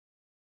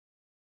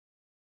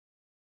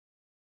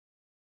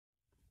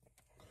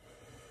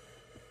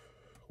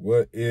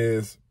What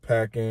is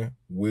packing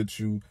with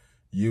you,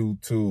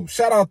 YouTube?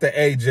 Shout out to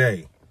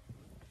AJ.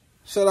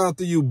 Shout out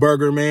to you,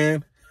 Burger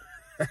Man.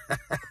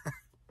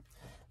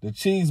 The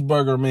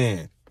cheeseburger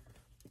man.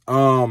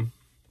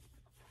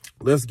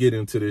 Let's get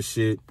into this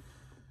shit.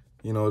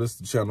 You know, this is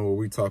the channel where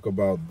we talk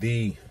about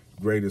the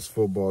greatest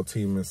football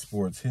team in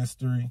sports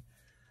history.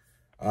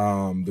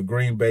 The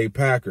Green Bay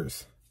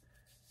Packers.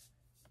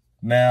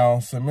 Now,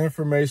 some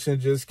information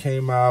just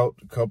came out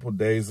a couple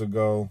days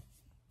ago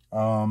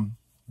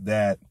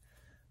that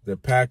the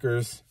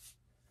Packers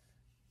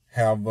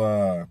have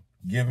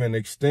given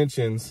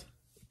extensions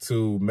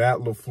to Matt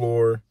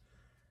LaFLEUR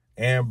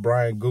and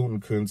Brian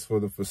GUTE for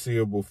the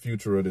foreseeable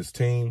future of this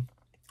team.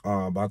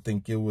 I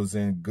think it was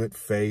in good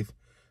faith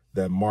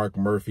that Mark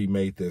Murphy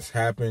made this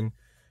happen,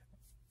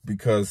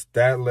 because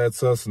that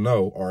lets us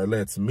know, or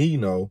lets me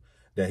know,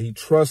 that he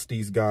trusts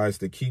these guys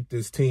to keep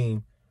this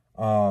team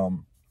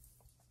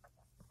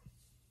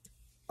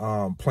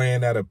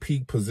playing at a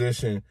peak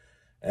position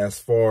as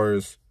far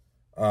as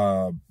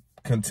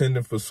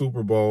contending for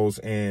Super Bowls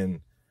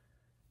and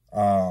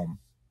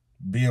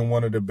being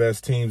one of the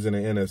best teams in the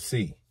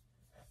NFC.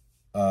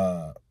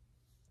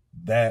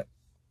 That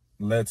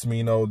lets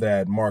me know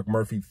that Mark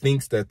Murphy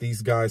thinks that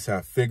these guys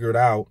have figured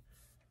out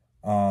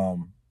a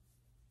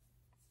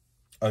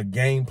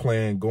game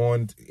plan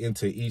going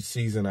into each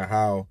season of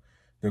how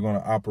they're going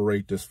to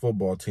operate this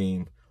football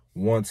team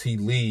once he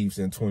leaves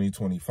in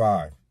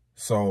 2025.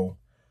 So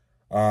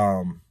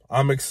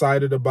I'm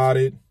excited about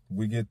it.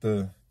 We get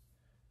to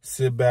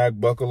sit back,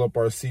 buckle up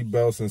our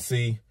seatbelts, and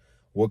see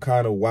what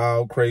kind of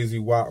wild, crazy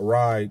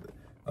ride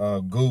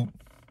GUTE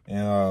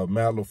and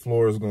Matt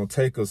LaFLEUR is going to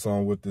take us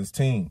on with this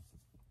team.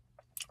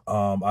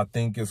 I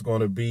think it's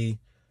going to be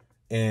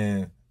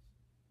in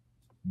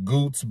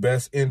GUTE's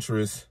best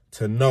interest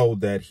to know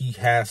that he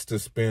has to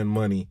spend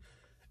money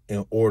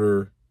in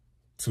order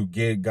to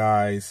get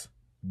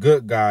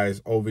good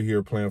guys over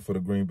here playing for the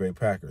Green Bay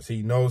Packers.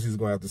 He knows he's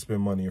going to have to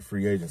spend money in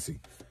free agency.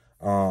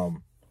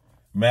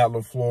 Matt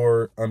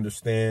LaFLEUR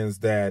understands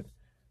that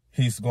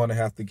he's going to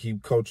have to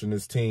keep coaching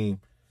this team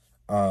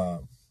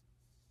to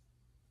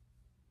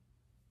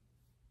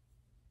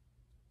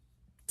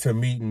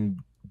meeting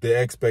the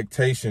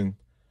expectation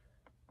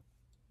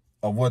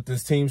of what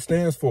this team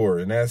stands for,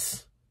 and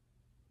that's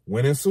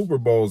winning Super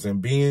Bowls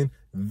and being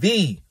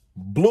the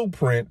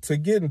blueprint to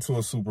get into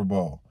a Super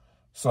Bowl.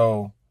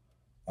 So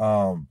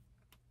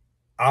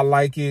I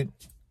like it.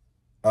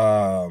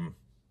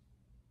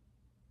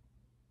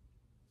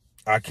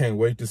 I can't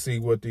wait to see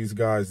what these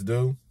guys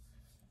do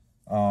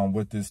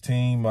with this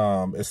team,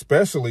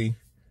 especially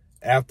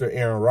after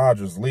Aaron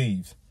Rodgers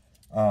leaves.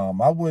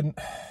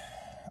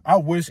 I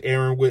wish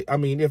Aaron would. I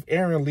mean, if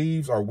Aaron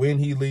leaves or when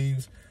he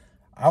leaves,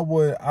 I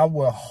would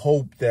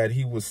hope that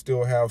he would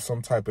still have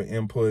some type of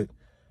input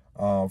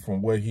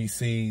from what he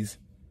sees,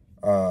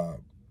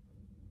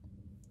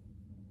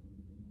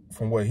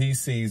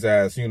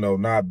 as, you know,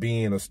 not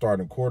being a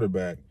starting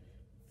quarterback.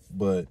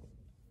 But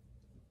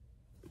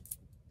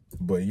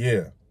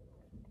yeah,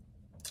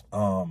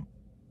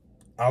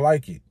 I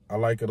like it. I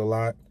like it a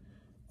lot.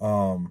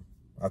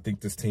 I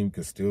think this team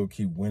could still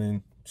keep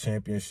winning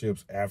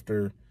championships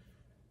after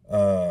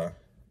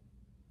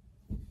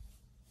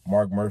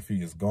Mark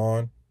Murphy is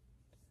gone.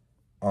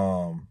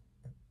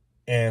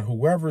 And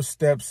whoever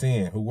steps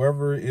in,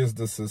 whoever is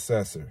the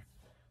successor,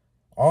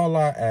 all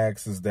I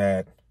ask is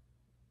that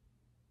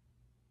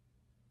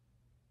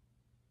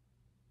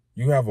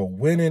you have a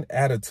winning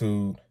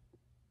attitude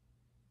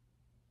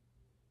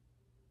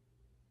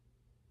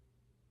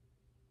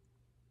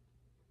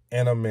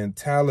and a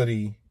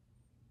mentality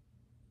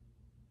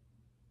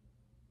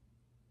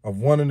of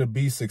wanting to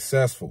be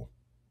successful.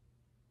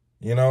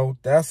 You know,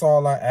 that's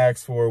all I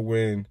ask for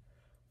when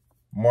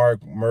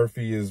Mark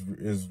Murphy is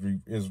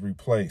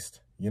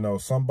replaced. You know,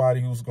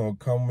 somebody who's going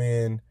to come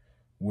in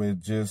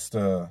with just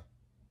an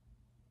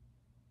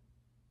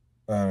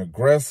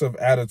aggressive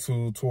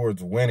attitude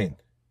towards winning.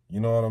 You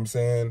know what I'm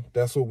saying?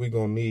 That's what we're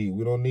going to need.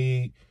 We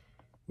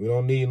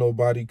don't need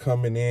nobody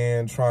coming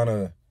in trying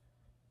to,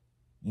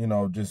 you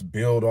know, just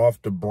build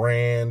off the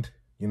brand.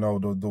 You know,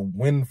 the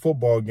win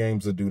football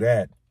games will do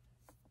that.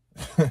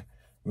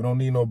 We don't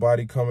need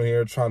nobody coming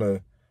here trying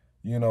to,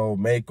 you know,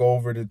 make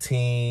over the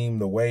team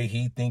the way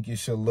he think it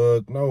should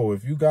look. No,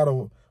 if you got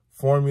a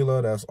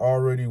formula that's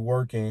already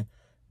working,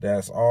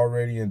 that's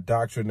already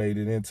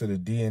indoctrinated into the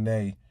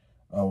DNA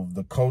of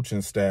the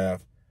coaching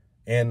staff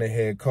and the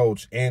head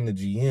coach and the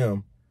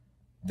GM,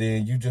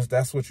 then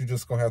that's what you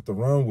just gonna have to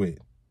run with.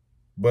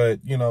 But,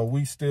 you know,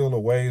 we still a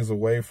ways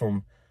away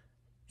from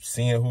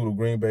seeing who the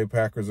Green Bay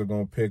Packers are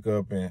gonna pick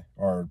up and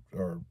or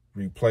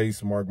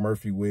replace Mark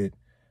Murphy with.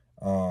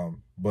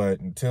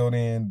 But until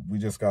then, we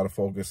just got to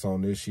focus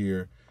on this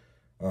year,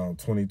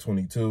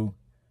 2022,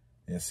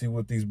 and see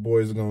what these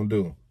boys are going to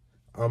do.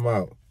 I'm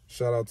out.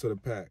 Shout out to the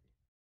Pack.